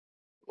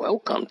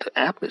Welcome to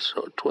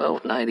episode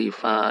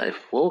 1295,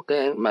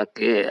 Wolfgang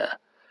Mageia,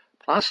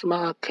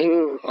 Plasma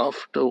King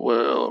of the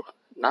World,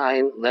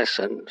 9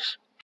 Lessons.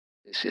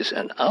 This is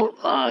an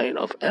outline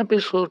of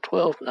episode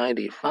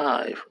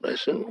 1295,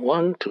 lesson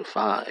 1 to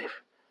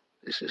 5.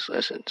 This is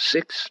lesson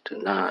 6 to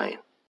 9.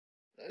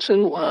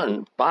 Lesson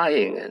 1,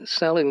 buying and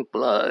selling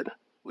blood,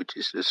 which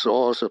is the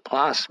source of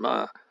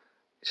plasma,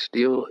 is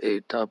still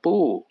a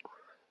taboo.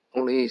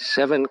 Only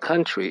 7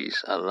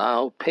 countries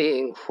allow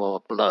paying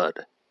for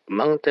blood.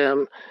 Among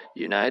them,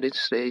 United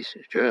States,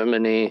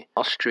 Germany,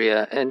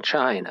 Austria, and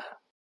China.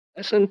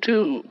 Lesson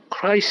 2,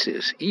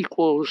 crisis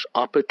equals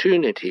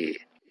opportunity.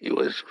 He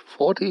was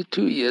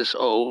 42 years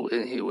old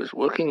and he was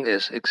working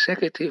as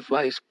executive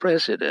vice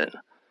president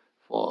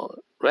for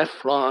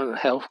Revlon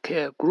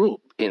Healthcare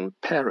Group in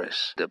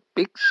Paris. The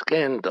big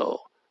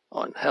scandal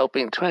on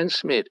helping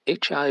transmit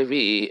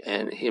HIV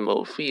and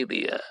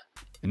hemophilia.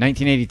 In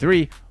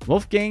 1983,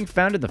 Wolfgang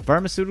founded the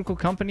pharmaceutical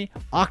company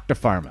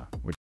Octapharma,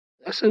 which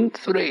Lesson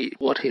 3,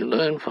 what he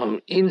learned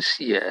from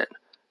INSEAD,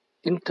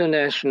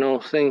 International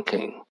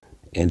Thinking.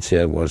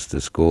 INSEAD was the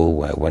school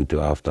where I went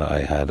to after I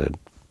had a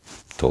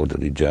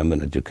totally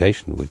German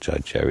education, which I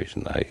cherish.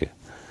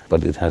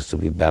 But it has to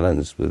be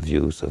balanced with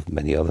views of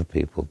many other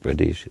people,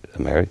 British,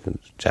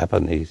 Americans,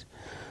 Japanese,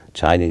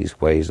 Chinese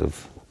ways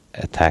of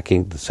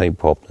attacking the same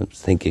problems,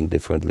 thinking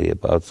differently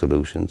about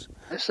solutions.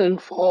 Lesson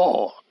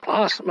 4,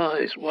 plasma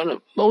is one of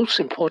the most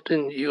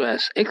important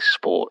U.S.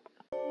 export.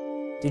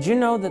 Did you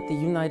know that the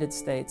United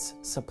States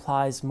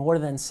supplies more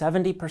than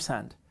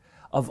 70%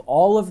 of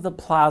all of the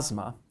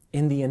plasma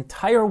in the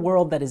entire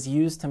world that is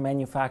used to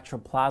manufacture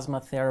plasma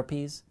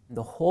therapies?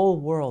 The whole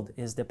world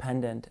is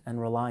dependent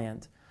and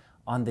reliant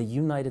on the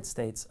United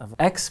States.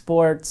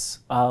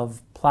 Exports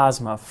of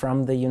plasma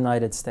from the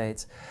United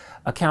States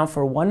account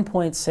for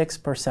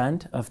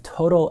 1.6% of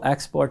total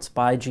exports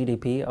by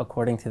GDP,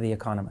 according to The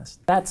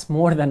Economist. That's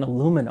more than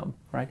aluminum,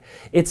 right?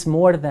 It's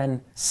more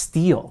than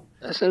steel.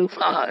 Lesson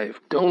 5,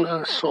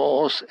 donor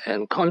source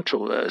and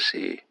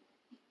controversy.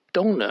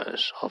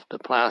 Donors of the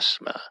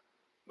plasma,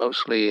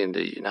 mostly in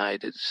the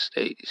United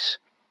States.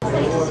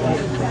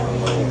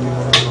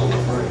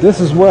 This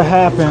is what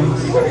happens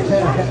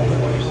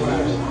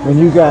when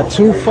you got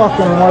 2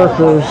 fucking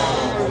workers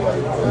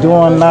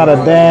doing not a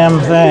damn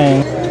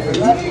thing.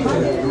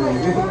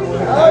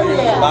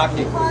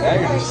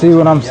 See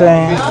what I'm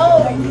saying?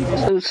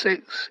 Lesson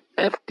 6,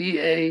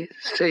 FDA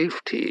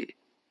safety.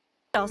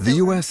 The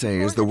USA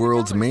is the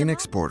world's main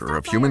exporter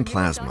of human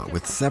plasma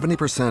with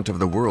 70% of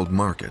the world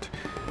market.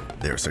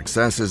 Their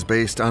success is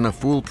based on a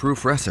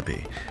foolproof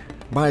recipe.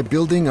 By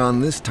building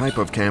on this type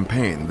of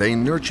campaign, they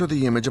nurture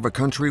the image of a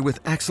country with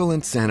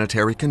excellent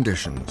sanitary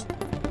conditions.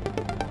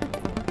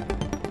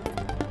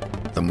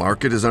 The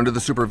market is under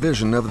the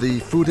supervision of the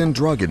Food and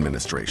Drug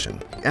Administration.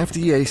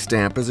 FDA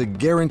stamp is a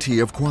guarantee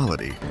of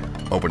quality,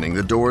 opening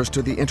the doors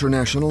to the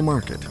international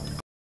market.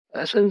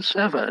 Lesson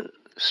 7,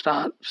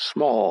 start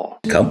small.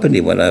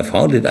 Company, when I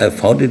founded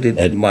it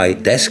at my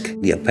desk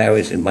near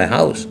Paris in my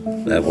house.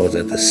 That was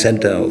at the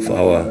center of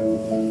our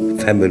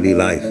family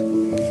life.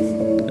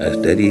 As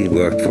Daddy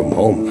worked from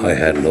home, I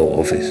had no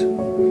office.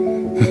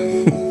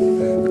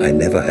 I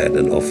never had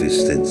an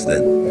office since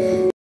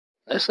then.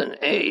 Lesson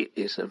 8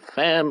 is a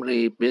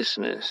family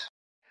business.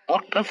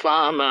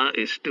 Octapharma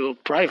is still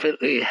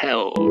privately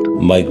held.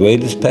 My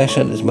greatest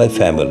passion is my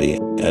family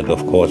and,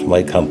 of course,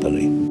 my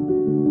company.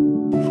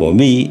 For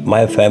me,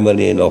 my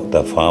family and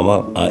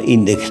Octapharma are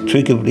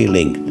inextricably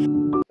linked.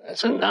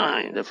 Lesson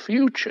 9, the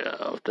future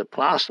of the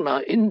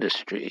plasma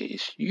industry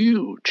is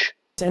huge.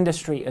 This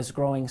industry is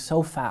growing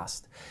so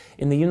fast.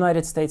 In the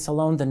United States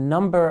alone, the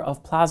number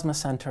of plasma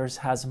centers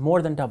has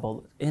more than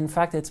doubled. In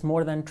fact, it's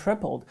more than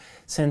tripled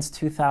since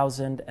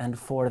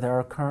 2004. There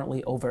are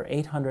currently over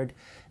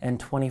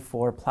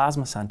 824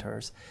 plasma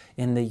centers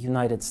in the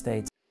United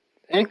States.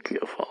 Thank you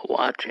for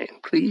watching.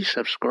 Please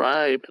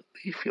subscribe and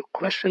leave your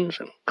questions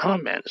and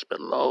comments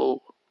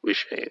below.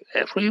 Wishing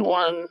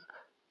everyone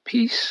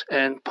peace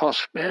and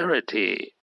prosperity.